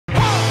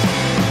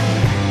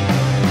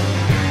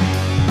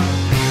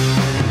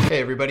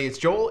everybody, it's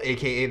Joel,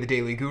 aka The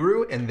Daily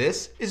Guru, and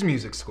this is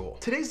Music School.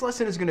 Today's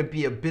lesson is going to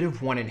be a bit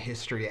of one in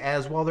history,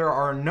 as while there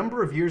are a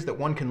number of years that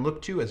one can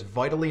look to as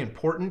vitally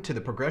important to the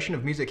progression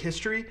of music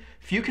history,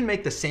 few can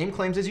make the same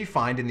claims as you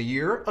find in the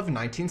year of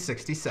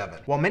 1967.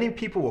 While many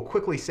people will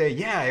quickly say,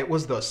 yeah, it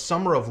was the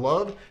summer of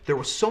love, there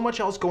was so much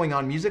else going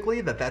on musically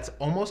that that's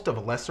almost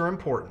of lesser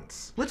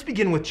importance. Let's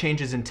begin with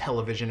changes in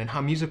television and how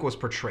music was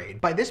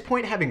portrayed. By this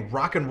point, having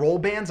rock and roll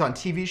bands on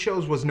TV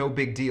shows was no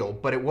big deal,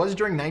 but it was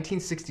during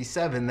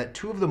 1967 that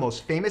two of the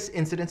most famous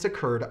incidents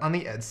occurred on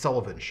The Ed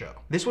Sullivan Show.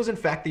 This was in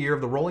fact the year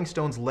of the Rolling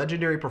Stones'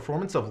 legendary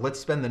performance of Let's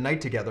Spend the Night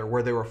Together,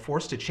 where they were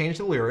forced to change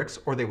the lyrics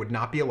or they would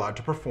not be allowed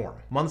to perform.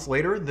 Months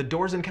later, The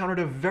Doors encountered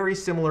a very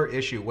similar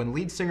issue when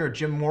lead singer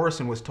Jim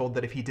Morrison was told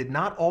that if he did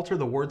not alter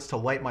the words to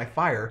Light My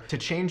Fire to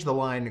change the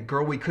line,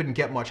 "Girl, we couldn't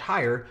get much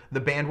higher,"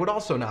 the band would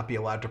also not be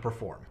allowed to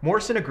perform.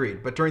 Morrison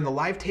agreed, but during the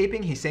live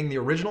taping, he sang the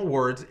original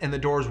words and the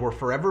Doors were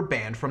forever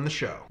banned from the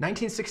show.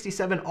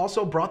 1967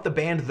 also brought the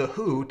band The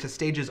Who to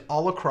stages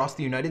all across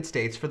the United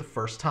States for the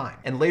first time.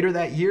 And later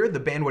that year, the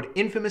band would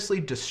infamously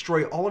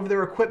destroy all of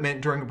their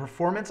equipment during a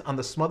performance on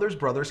the Smothers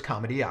Brothers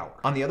Comedy Hour.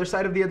 On the other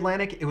side of the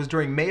Atlantic, it was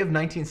during May of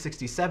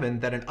 1967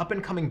 that an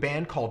up-and-coming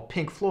band called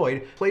Pink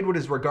Floyd played what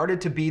is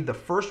regarded to be the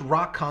first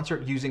rock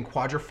concert using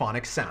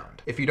quadraphonic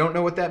sound. If you don't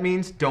know what that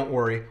means, don't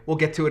worry, we'll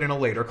get to it in a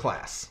later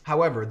class.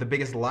 However, the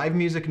biggest live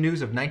music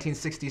news of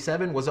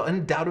 1967 was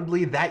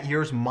undoubtedly that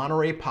year's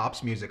Monterey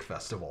Pops Music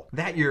Festival.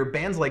 That year,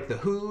 bands like The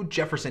Who,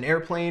 Jefferson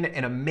Airplane,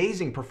 an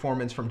amazing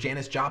performance from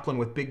Janis Joplin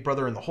with Big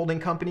Brother and the Holding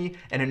Company,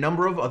 and a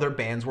number of other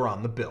bands were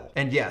on the bill.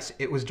 And yes,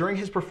 it was during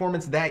his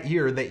performance that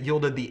year that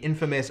yielded the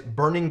infamous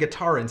burning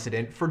guitar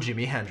incident for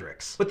Jimi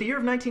Hendrix. But the year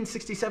of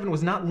 1967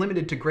 was not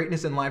limited to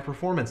greatness in live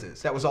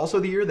performances. That was also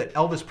the year that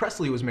Elvis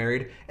Presley was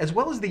married, as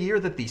well as the year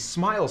that the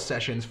Smile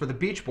sessions for the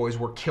Beach Boys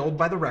were killed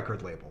by the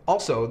record label.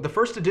 Also, the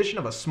first edition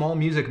of a small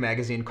music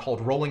magazine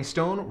called Rolling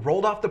Stone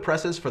rolled off the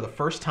presses for the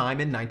first time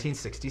in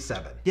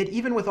 1967. Yet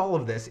even with all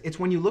of this, it's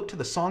when you look to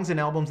the songs and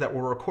albums that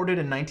were recorded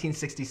in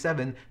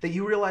 1967 that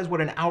you realize what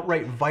an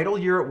outright vital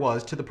year it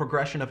was to the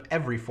progression of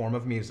every form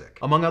of music.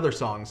 Among other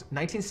songs,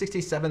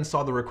 1967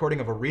 saw the recording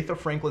of Aretha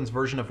Franklin's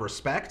version of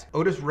Respect,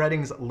 Otis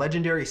Redding's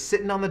legendary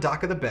Sittin' on the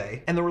Dock of the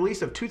Bay, and the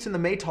release of Toots and the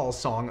Maytals'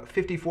 song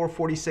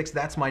 5446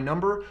 That's My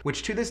Number,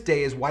 which to this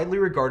day is widely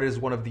regarded as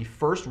one of the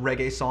first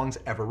reggae songs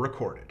ever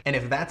recorded. And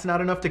if that's not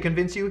enough to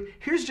convince you,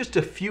 here's just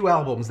a few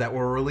albums that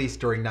were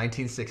released during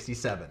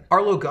 1967.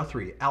 Arlo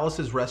Guthrie,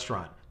 Alice's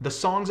Restaurant, The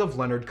Songs of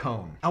Leonard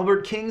Cohen,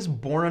 Albert King's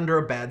Born Under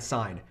a Bad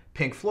Sign,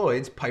 Pink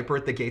Floyd's Piper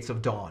at the Gates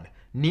of Dawn,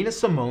 Nina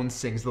Simone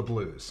Sings the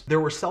Blues.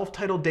 There were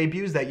self-titled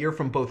debuts that year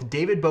from both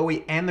David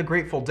Bowie and the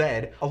Grateful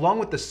Dead, along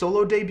with the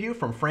solo debut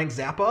from Frank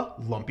Zappa,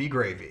 Lumpy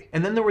Gravy.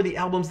 And then there were the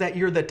albums that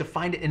year that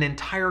defined an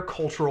entire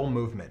cultural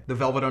movement. The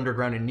Velvet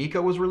Underground and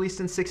Nico was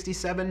released in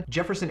 67,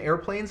 Jefferson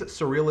Airplane's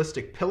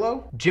Surrealistic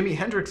Pillow, Jimi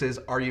Hendrix's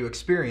Are You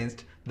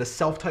Experienced, the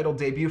self-titled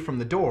debut from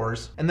The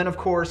Doors, and then of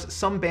course,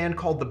 some band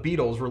called The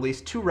Beatles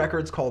released two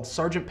records called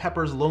Sgt.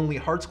 Pepper's Lonely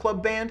Hearts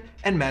Club Band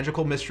and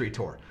Magical Mystery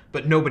Tour,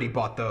 but nobody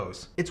bought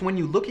those. It's when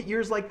you look at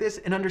years like this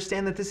and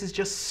understand that this is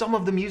just some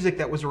of the music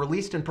that was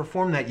released and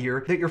performed that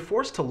year that you're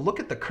forced to look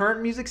at the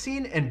current music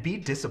scene and be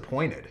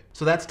disappointed.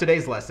 So that's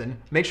today's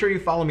lesson. Make sure you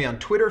follow me on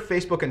Twitter,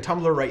 Facebook, and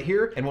Tumblr right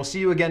here, and we'll see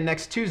you again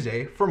next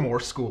Tuesday for more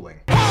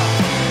schooling.